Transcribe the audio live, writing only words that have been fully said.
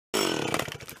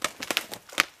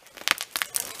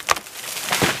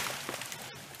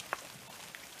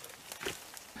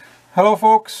Hello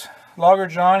folks, Logger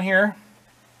John here.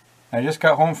 I just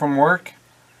got home from work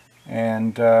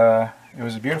and it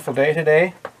was a beautiful day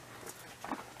today.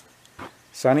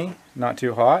 Sunny, not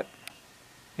too hot,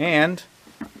 and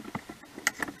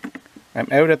I'm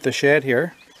out at the shed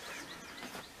here.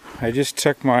 I just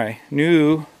took my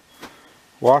new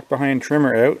walk behind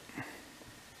trimmer out.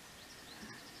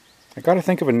 I gotta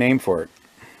think of a name for it.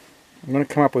 I'm gonna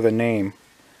come up with a name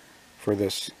for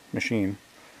this machine.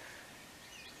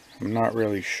 I'm not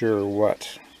really sure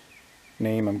what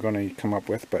name I'm going to come up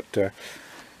with, but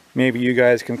maybe you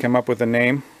guys can come up with a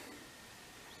name.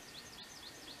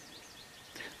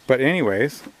 But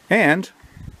anyways, and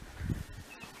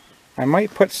I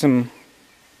might put some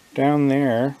down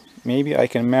there. Maybe I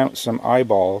can mount some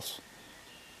eyeballs,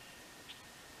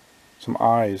 some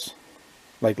eyes,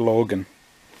 like Logan.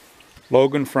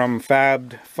 Logan from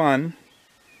Fabbed Fun.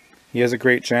 He has a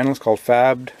great channel. It's called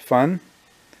Fabbed Fun.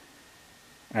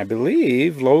 I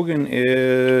believe Logan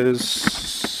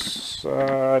is,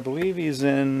 I believe he's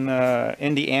in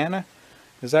Indiana.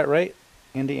 Is that right?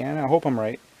 Indiana? I hope I'm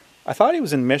right. I thought he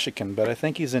was in Michigan, but I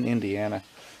think he's in Indiana.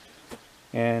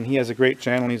 And he has a great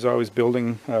channel. He's always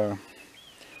building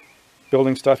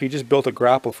stuff. He just built a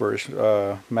grapple for his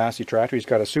Massey tractor. He's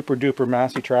got a super duper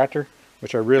Massey tractor,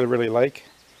 which I really like.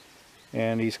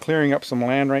 And he's clearing up some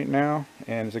land right now.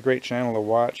 And it's a great channel to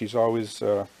watch. He's always,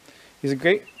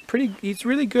 he's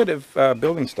really good at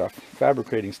building stuff,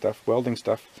 fabricating stuff, welding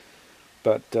stuff,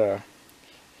 but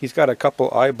he's got a couple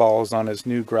eyeballs on his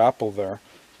new grapple there.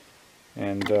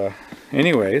 And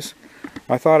anyways,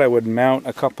 I thought I would mount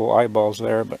a couple eyeballs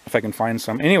there, but if I can find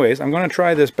some. Anyways, I'm going to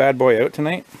try this bad boy out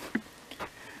tonight.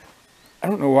 I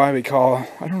don't know why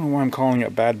I'm calling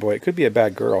it bad boy. It could be a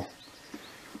bad girl.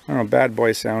 I don't know, bad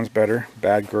boy sounds better.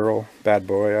 Bad girl, bad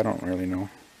boy, I don't really know.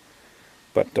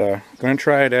 But going to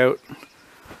try it out.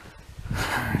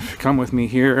 Come with me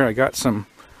here. I got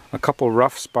a couple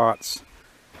rough spots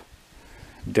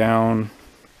down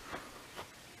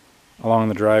along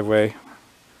the driveway,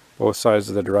 both sides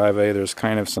of the driveway. There's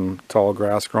kind of some tall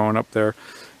grass growing up there,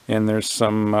 and there's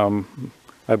some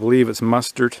I believe it's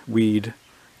mustard weed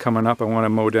coming up I want to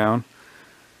mow down.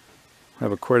 I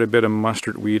have quite a bit of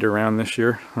mustard weed around this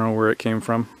year. I don't know where it came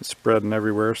from. It's spreading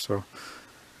everywhere, so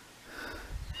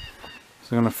I'm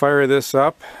going to fire this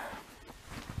up.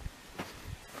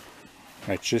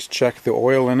 I just checked the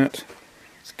oil in it.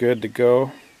 It's good to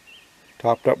go.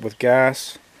 Topped up with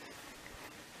gas.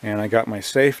 And I got my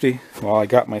safety. Well, I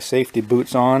got my safety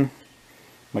boots on.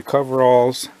 My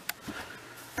coveralls.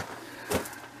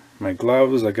 My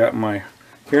gloves. I got my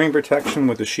hearing protection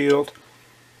with the shield.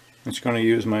 I'm just going to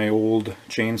use my old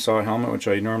chainsaw helmet, which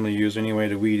I normally use anyway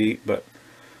to weed eat, but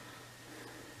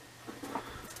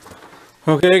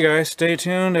okay guys, stay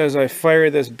tuned as I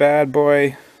fire this bad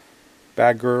boy,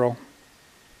 bad girl,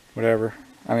 whatever.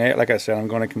 I mean, like I said, I'm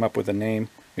going to come up with a name.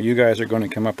 Or you guys are going to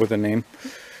come up with a name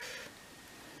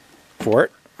for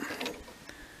it.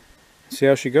 See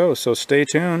how she goes. So stay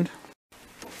tuned.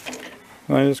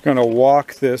 I'm just going to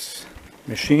walk this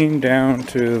machine down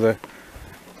to the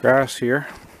grass here.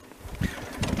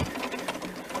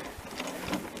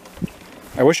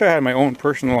 I wish I had my own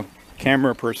personal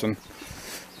camera person,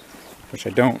 which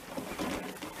I don't.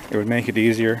 It would make it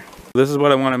easier. This is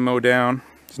what I want to mow down.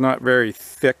 It's not very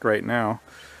thick right now.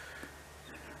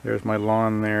 There's my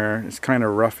lawn there. It's kind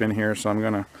of rough in here, so I'm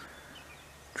gonna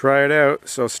try it out.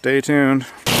 So stay tuned.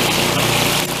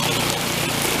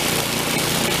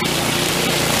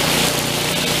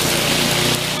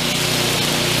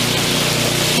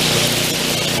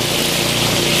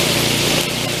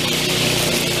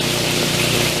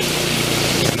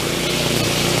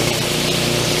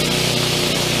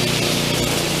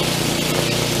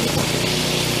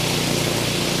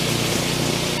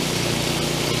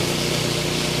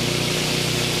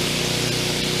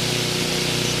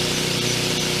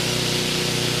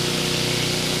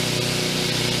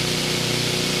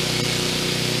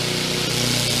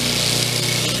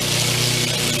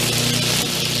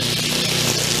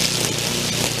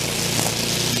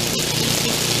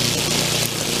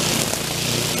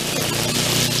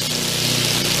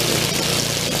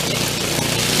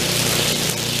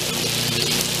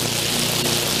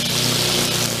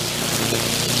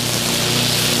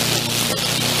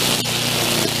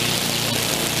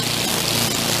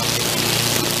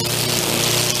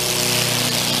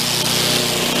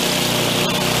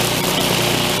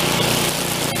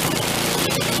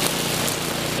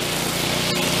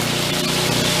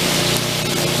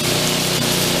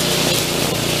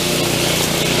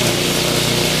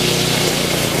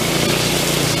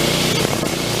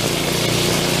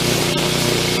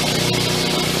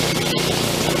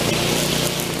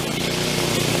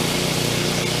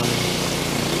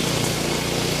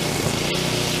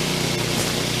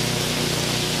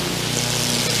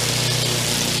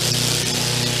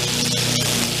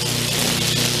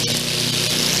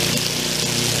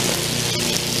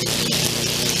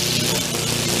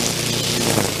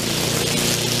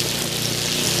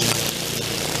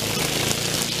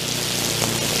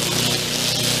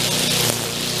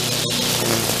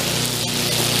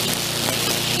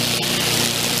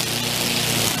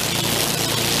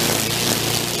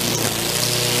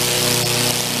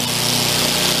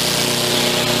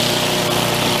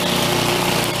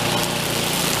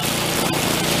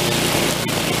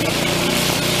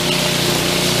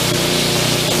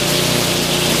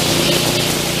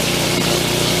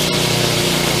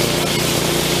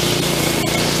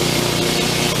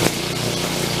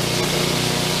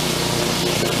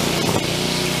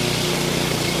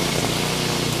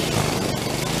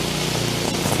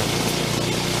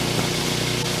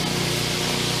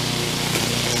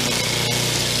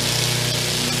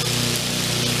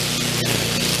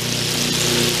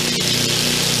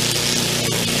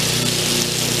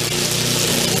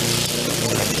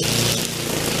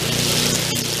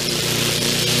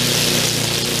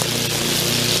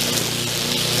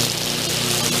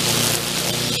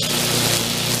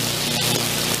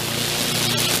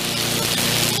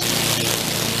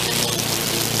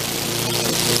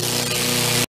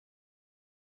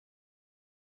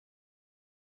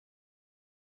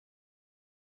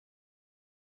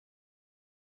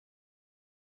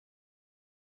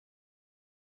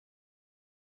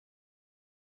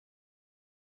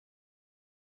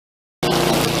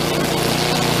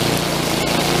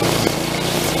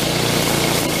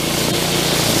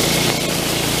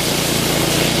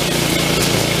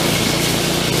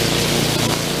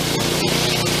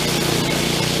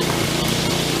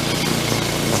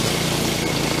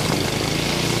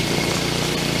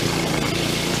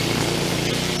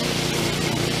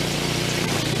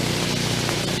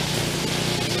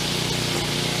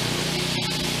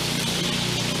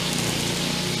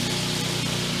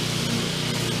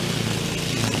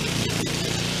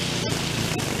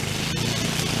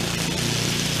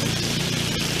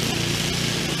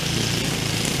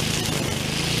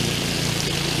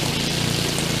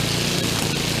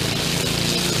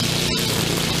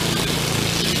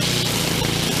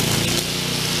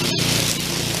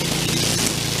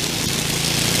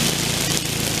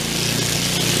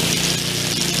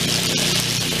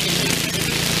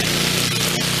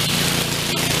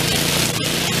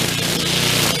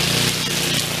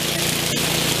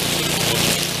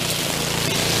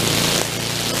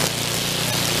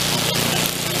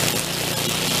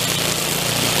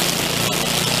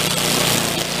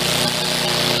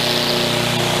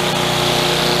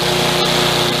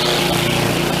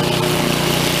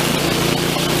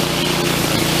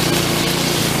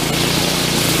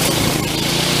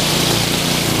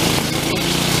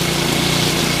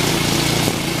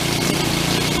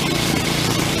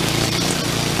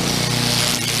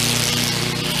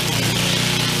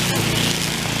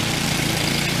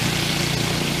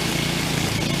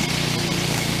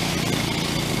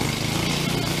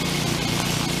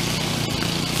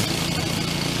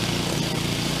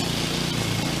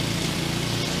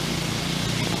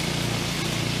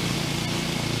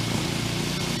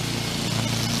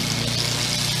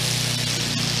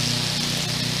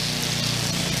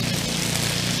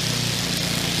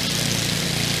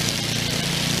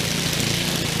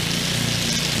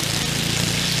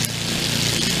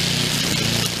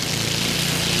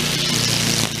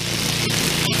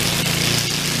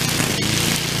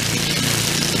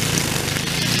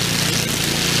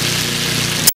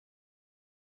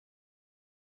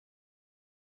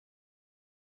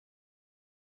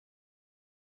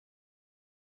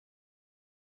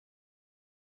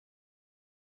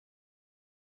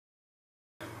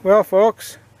 Well,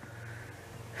 folks,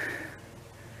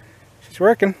 she's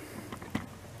working.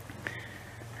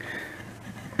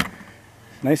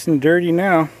 Nice and dirty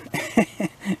now.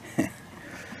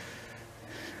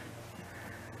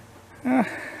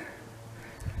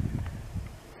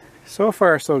 So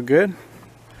far so good.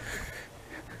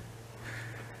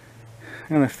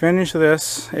 I'm going to finish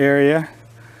this area,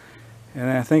 and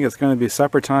I think it's going to be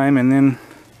supper time, and then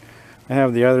I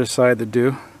have the other side to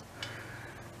do.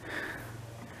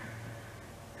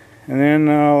 And then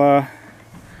I'll,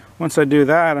 once I do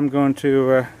that, I'm going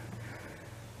to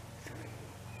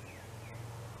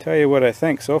tell you what I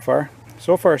think so far.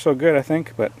 So far so good, I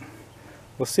think, but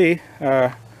we'll see.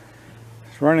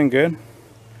 It's running good.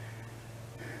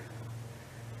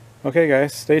 Okay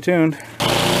guys, stay tuned.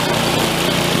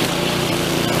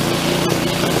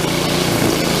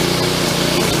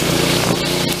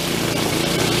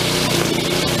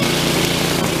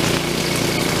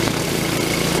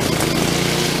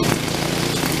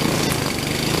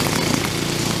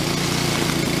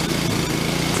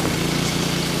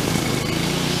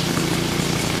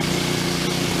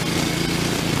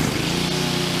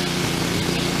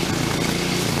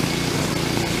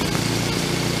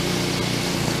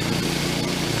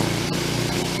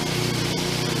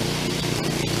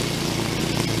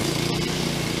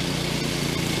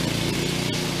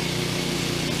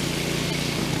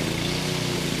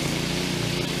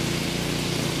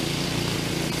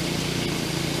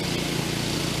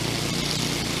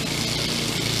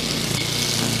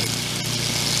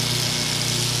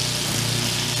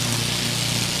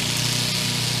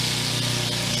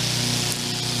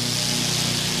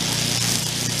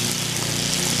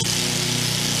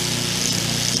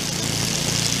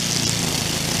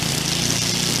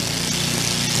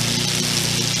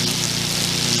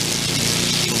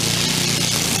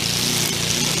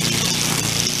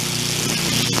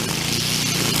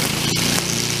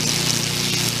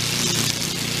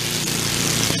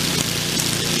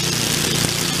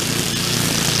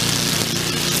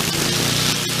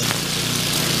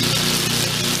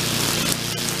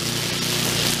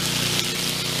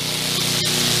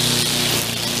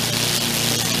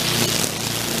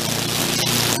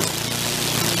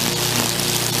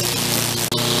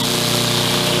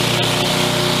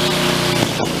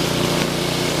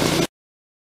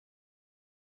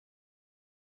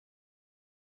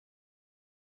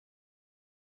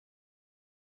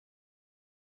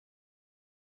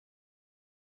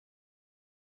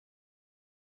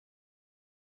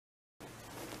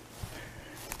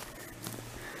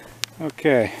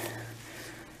 Okay,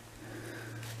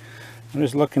 I'm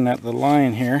just looking at the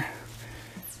line here.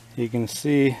 You can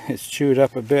see it's chewed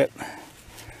up a bit.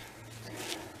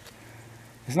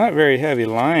 It's not very heavy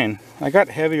line. I got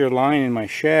heavier line in my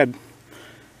shed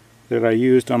that I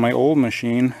used on my old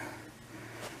machine.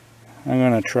 I'm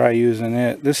gonna try using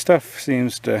it. This stuff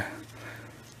seems to...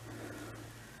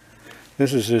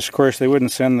 This is just, of course, they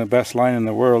wouldn't send the best line in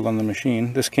the world on the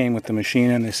machine. This came with the machine,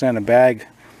 and they sent a bag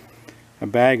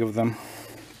of them.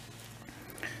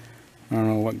 I don't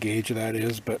know what gauge that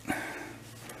is, but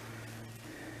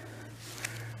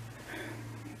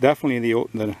definitely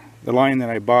the line that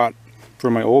I bought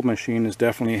for my old machine is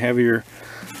definitely heavier.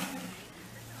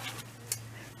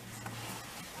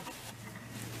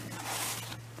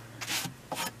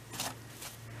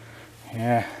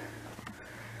 Yeah,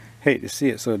 hate to see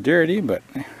it so dirty, but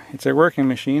it's a working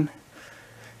machine.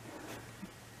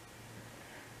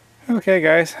 Okay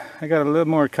guys, I got a little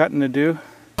more cutting to do.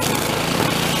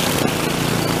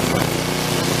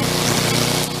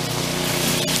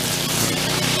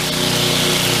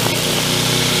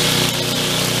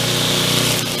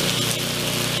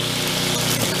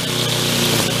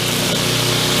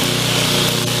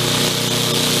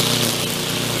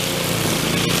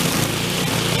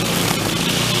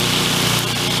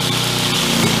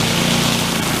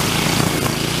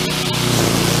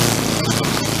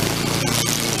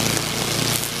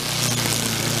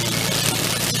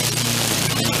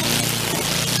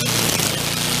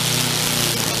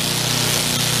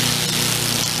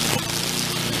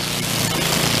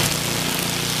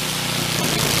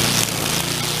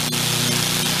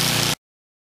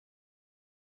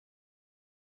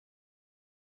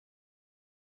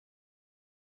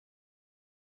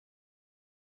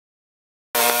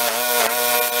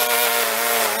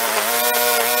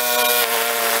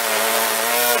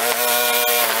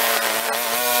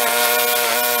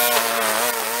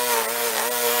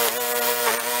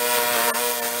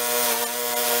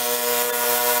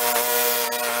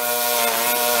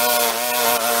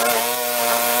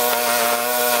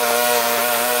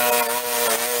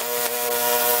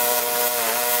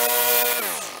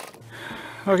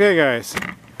 Okay guys,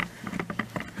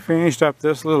 Finished up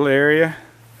this little area.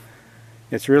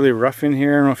 It's really rough in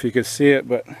here. I don't know if you could see it,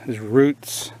 but there's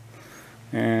roots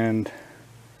and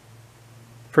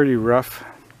pretty rough.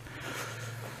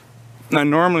 Now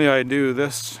normally I do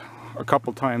this a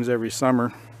couple times every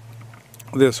summer,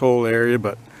 this whole area,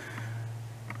 but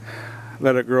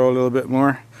let it grow a little bit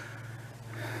more.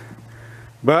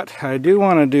 But I do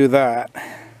want to do that.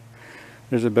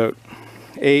 There's about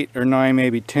 8 or 9,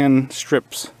 maybe 10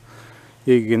 strips.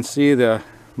 You can see the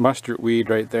mustard weed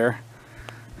right there.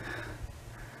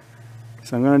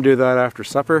 So I'm going to do that after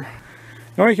supper.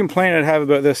 The only complaint I'd have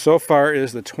about this so far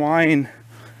is the twine,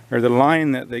 or the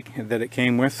line that it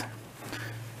came with.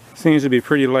 Seems to be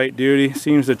pretty light duty.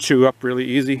 Seems to chew up really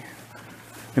easy.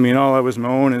 I mean, all I was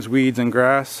mowing is weeds and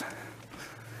grass.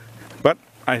 But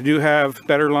I do have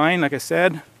better line, like I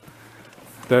said,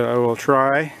 that I will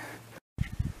try.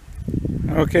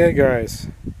 Okay guys,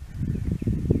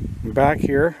 I'm back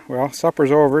here. Well,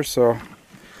 supper's over, so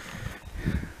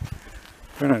I'm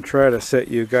gonna try to set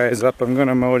you guys up. I'm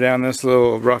gonna mow down this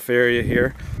little rough area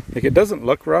here. Like, it doesn't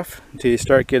look rough until you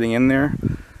start getting in there,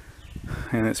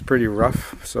 and it's pretty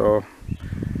rough. So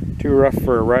too rough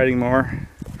for a riding mower.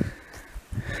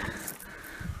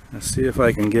 Let's see if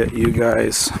I can get you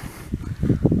guys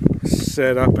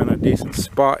set up in a decent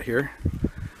spot here,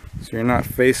 so you're not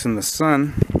facing the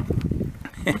sun.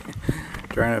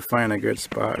 Trying to find a good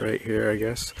spot right here, I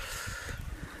guess.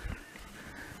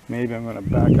 Maybe I'm going to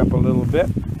back up a little bit.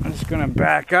 I'm just going to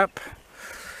back up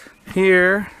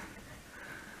here.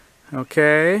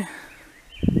 Okay,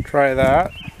 try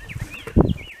that.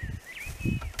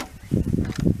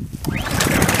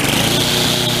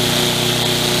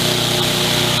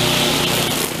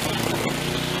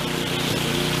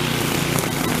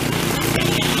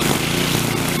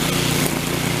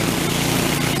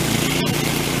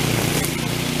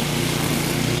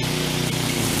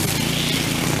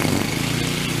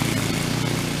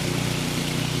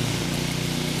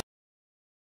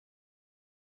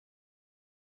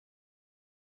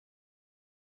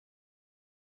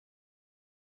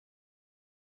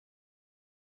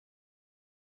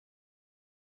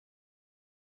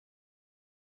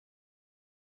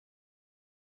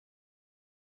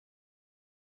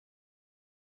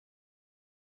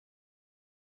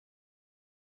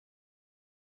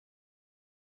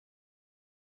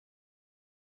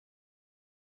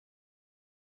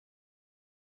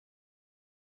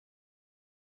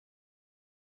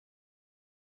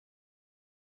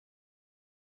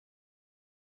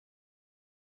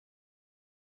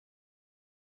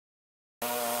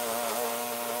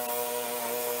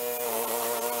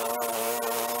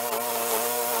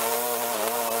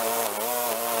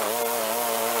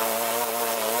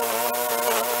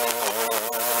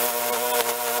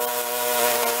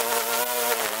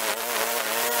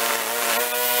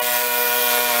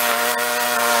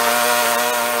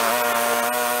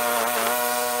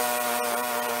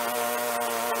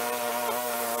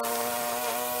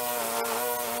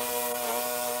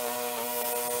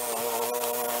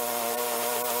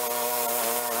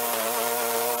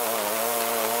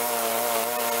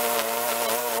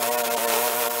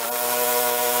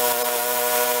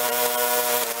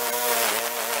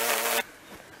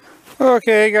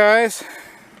 Okay guys,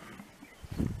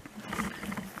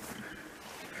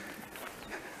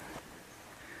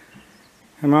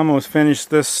 I'm almost finished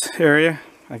this area.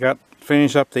 I got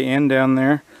finished up the end down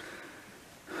there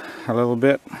a little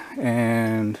bit,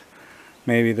 and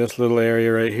maybe this little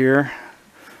area right here.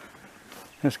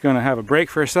 Just gonna have a break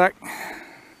for a sec.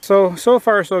 So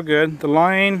far so good. The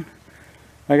line,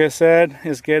 like I said,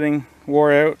 is getting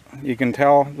wore out. You can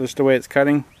tell just the way it's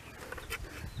cutting.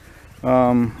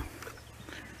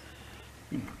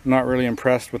 Not really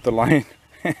impressed with the line.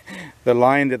 The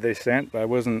line that they sent. I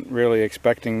wasn't really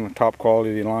expecting top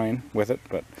quality line with it,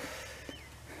 but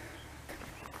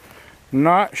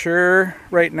not sure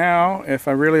right now if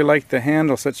I really like the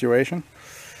handle situation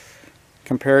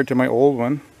compared to my old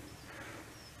one.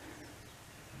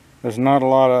 There's not a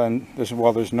lot of,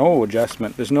 there's no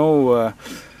adjustment. There's no,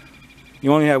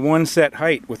 you only have one set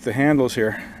height with the handles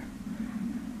here.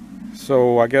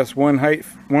 So I guess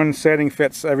one setting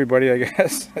fits everybody, I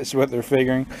guess. That's what they're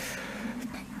figuring.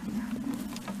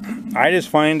 I just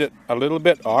find it a little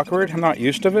bit awkward. I'm not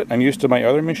used to it. I'm used to my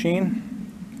other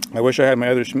machine. I wish I had my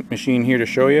other machine here to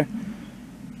show you.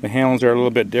 The handles are a little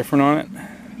bit different on it.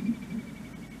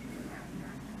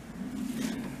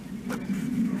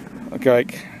 Okay,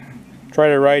 like, try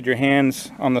to ride your hands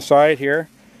on the side here.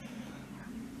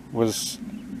 Was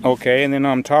okay, and then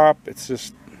on top, it's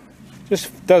just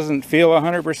doesn't feel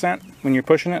 100% when you're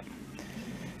pushing it.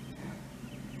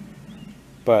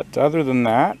 But other than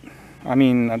that, I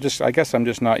mean, I guess I'm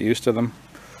just not used to them.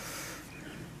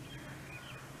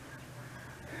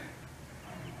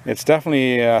 It's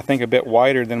definitely, I think, a bit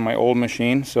wider than my old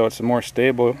machine, so it's more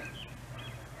stable.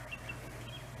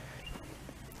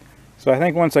 So I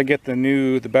think once I get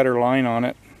the better line on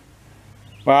it,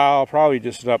 well, I'll probably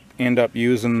just end up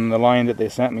using the line that they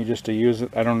sent me just to use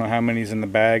it. I don't know how many's in the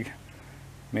bag,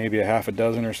 maybe a half a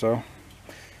dozen or so.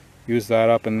 Use that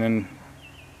up and then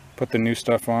put the new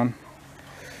stuff on.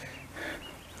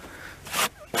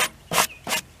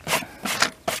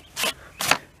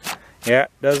 Yeah,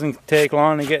 doesn't take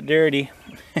long to get dirty.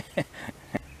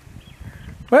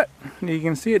 But you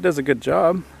can see it does a good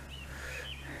job.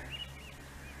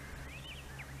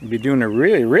 It'd be doing a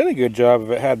really, really good job if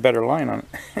it had better line on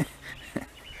it.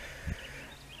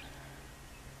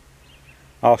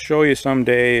 I'll show you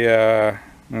someday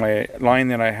my line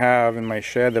that I have in my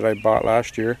shed that I bought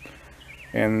last year,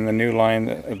 and the new line,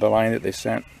 the line that they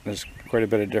sent. There's quite a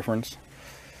bit of difference.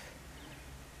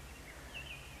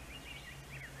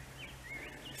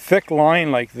 Thick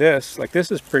line like this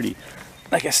is pretty.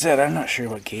 Like I said, I'm not sure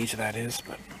what gauge that is,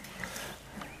 but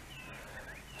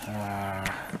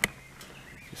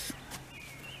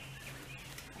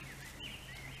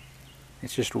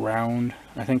it's just round.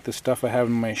 I think the stuff I have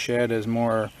in my shed is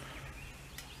more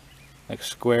like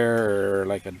square or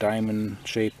like a diamond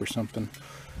shape or something.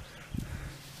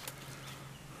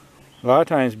 A lot of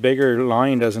times bigger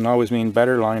line doesn't always mean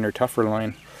better line or tougher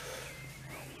line,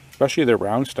 especially the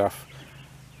round stuff.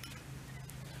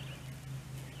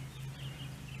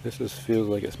 This feels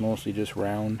like it's mostly just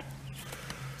round.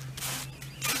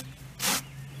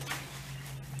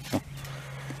 So,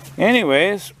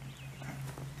 anyways,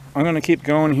 I'm going to keep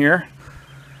going here.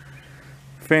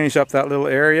 Finish up that little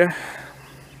area.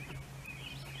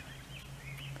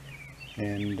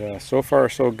 And so far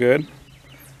so good.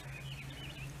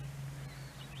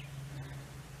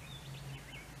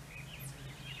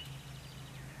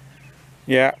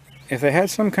 Yeah, if they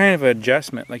had some kind of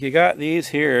adjustment, like you got these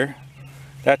here,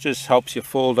 that just helps you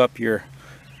fold up your,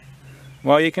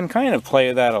 well, you can kind of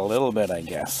play that a little bit, I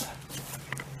guess.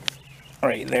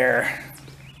 Right there.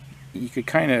 You could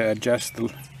kind of adjust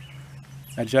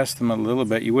them a little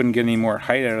bit. You wouldn't get any more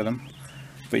height out of them,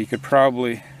 but you could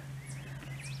probably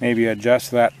maybe adjust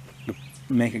that to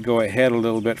make it go ahead a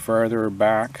little bit farther or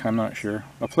back. I'm not sure.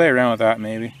 I'll play around with that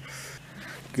maybe.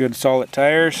 Good solid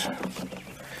tires.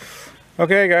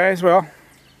 Okay guys, well,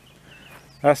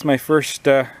 that's my first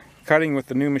cutting with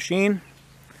the new machine.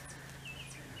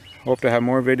 Hope to have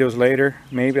more videos later.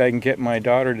 Maybe I can get my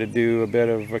daughter to do a bit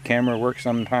of camera work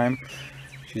sometime.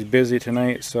 She's busy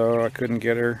tonight, so I couldn't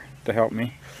get her to help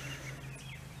me.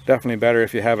 Definitely better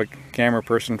if you have a camera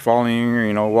person following you, or,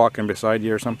 you know, walking beside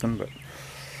you or something. But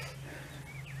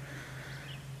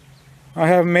I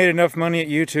haven't made enough money at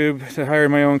YouTube to hire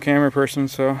my own camera person,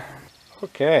 so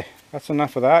okay, that's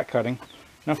enough of that cutting.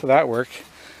 Enough of that work.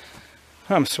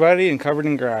 I'm sweaty and covered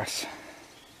in grass.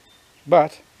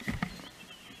 But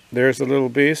there's the little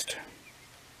beast.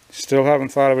 Still haven't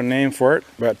thought of a name for it,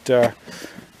 but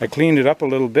I cleaned it up a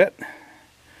little bit.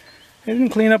 It didn't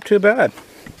clean up too bad.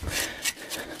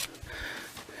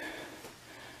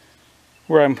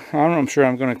 I'm sure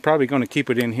I'm probably going to keep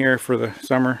it in here for the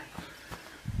summer.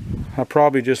 I'll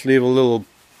probably just leave a little,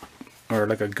 or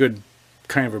like a good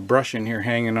kind of a brush in here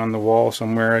hanging on the wall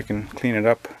somewhere. I can clean it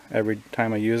up every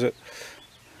time I use it.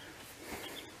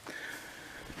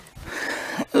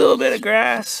 A little bit of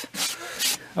grass.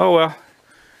 Oh well.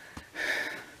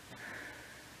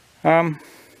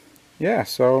 Yeah,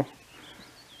 so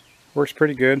works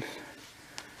pretty good.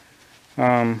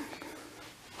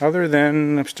 Other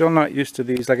than I'm still not used to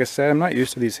these. Like I said, I'm not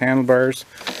used to these handlebars.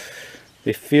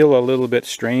 They feel a little bit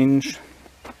strange.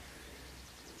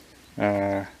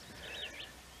 They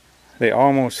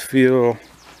almost feel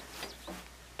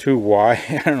too wide.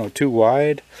 I don't know, too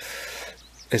wide.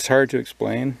 It's hard to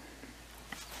explain.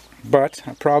 But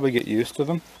I'll probably get used to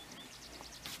them.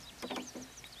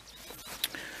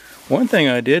 One thing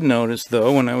I did notice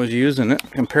though when I was using it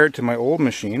compared to my old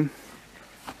machine.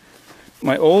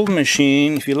 My old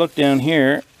machine, if you look down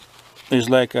here, there's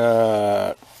like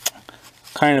a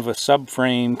kind of a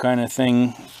subframe kind of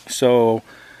thing. So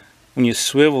when you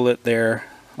swivel it there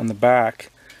on the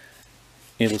back,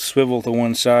 it'll swivel to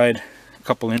one side a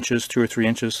couple inches, 2 or 3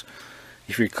 inches,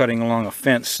 if you're cutting along a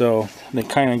fence. So they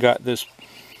kind of got this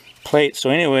plate. So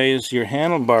anyways, your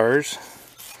handlebars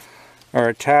are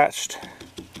attached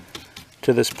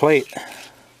to this plate,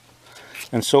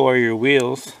 and so are your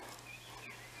wheels.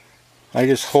 I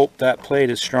just hope that plate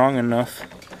is strong enough,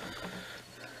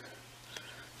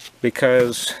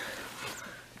 because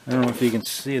I don't know if you can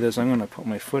see this. I'm going to put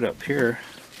my foot up here.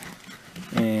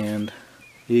 And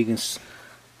you can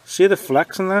see the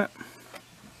flex in that?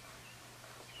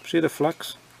 See the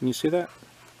flex? Can you see that?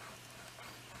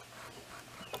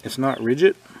 It's not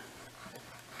rigid.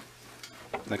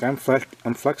 Like I'm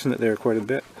flexing it there quite a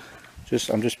bit.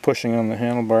 I'm just pushing on the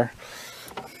handlebar.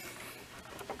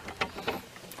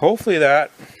 Hopefully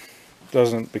that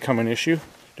doesn't become an issue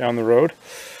down the road.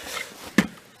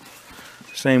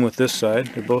 Same with this side,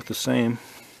 they're both the same.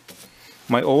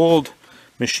 My old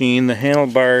machine, the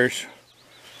handlebars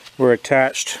were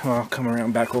attached, well, I'll come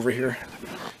around back over here,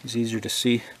 it's easier to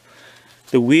see.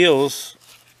 The wheels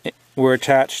were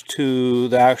attached to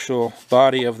the actual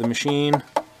body of the machine,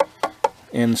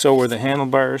 and so were the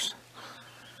handlebars.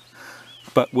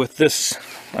 But with this,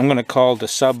 I'm going to call it a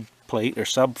sub plate or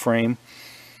subframe,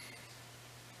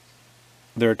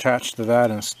 they're attached to that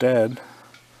instead.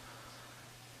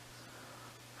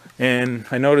 And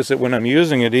I notice that when I'm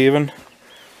using it even,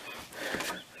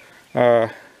 you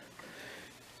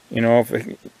know, if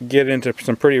I get into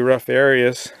some pretty rough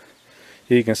areas,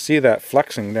 you can see that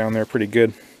flexing down there pretty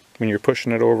good when you're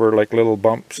pushing it over like little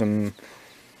bumps and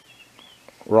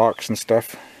rocks and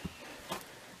stuff.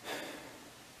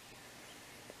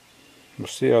 We'll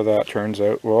see how that turns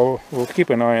out. Well, we'll keep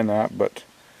an eye on that, but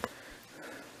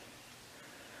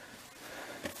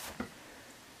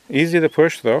easy to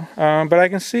push though. But I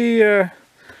can see, I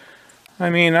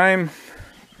mean,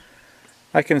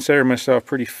 I consider myself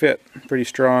pretty fit, pretty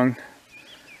strong,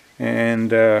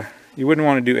 and you wouldn't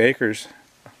want to do acres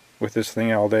with this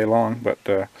thing all day long,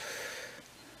 but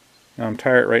I'm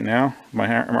tired right now. My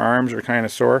arms are kind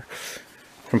of sore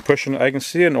from pushing. I can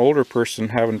see an older person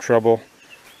having trouble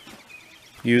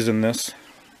using this,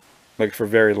 like for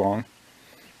very long.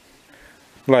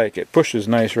 Like, it pushes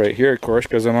nice right here, of course,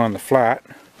 because I'm on the flat.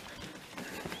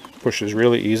 Pushes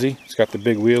really easy. It's got the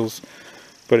big wheels.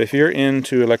 But if you're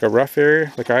into like a rough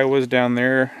area, like I was down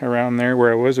there, around there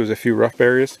where I was, there was a few rough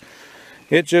areas.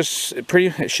 It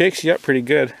shakes you up pretty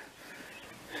good.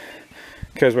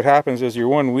 Because what happens is your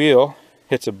one wheel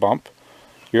hits a bump,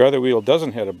 your other wheel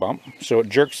doesn't hit a bump, so it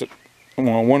jerks it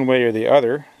one way or the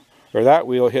other. Or that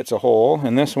wheel hits a hole,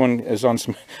 and this one is on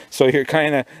some. So it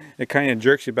kind of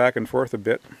jerks you back and forth a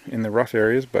bit in the rough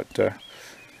areas, but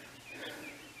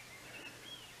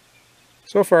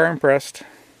so far impressed.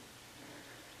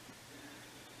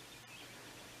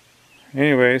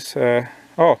 Anyways,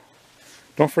 oh,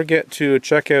 don't forget to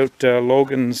check out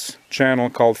Logan's channel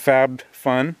called Fabbed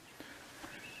Fun.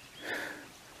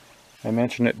 I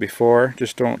mentioned it before.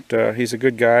 Just don't. He's a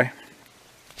good guy.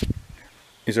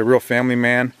 He's a real family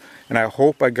man. And I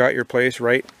hope I got your place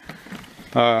right,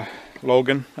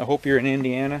 Logan. I hope you're in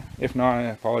Indiana. If not, I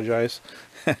apologize.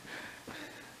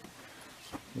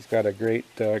 He's got a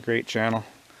great channel,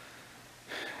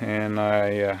 and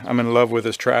I'm in love with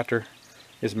his tractor,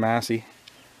 his Massey.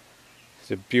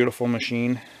 It's a beautiful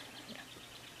machine,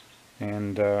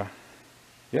 and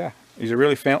yeah, he's a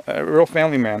real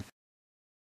family man.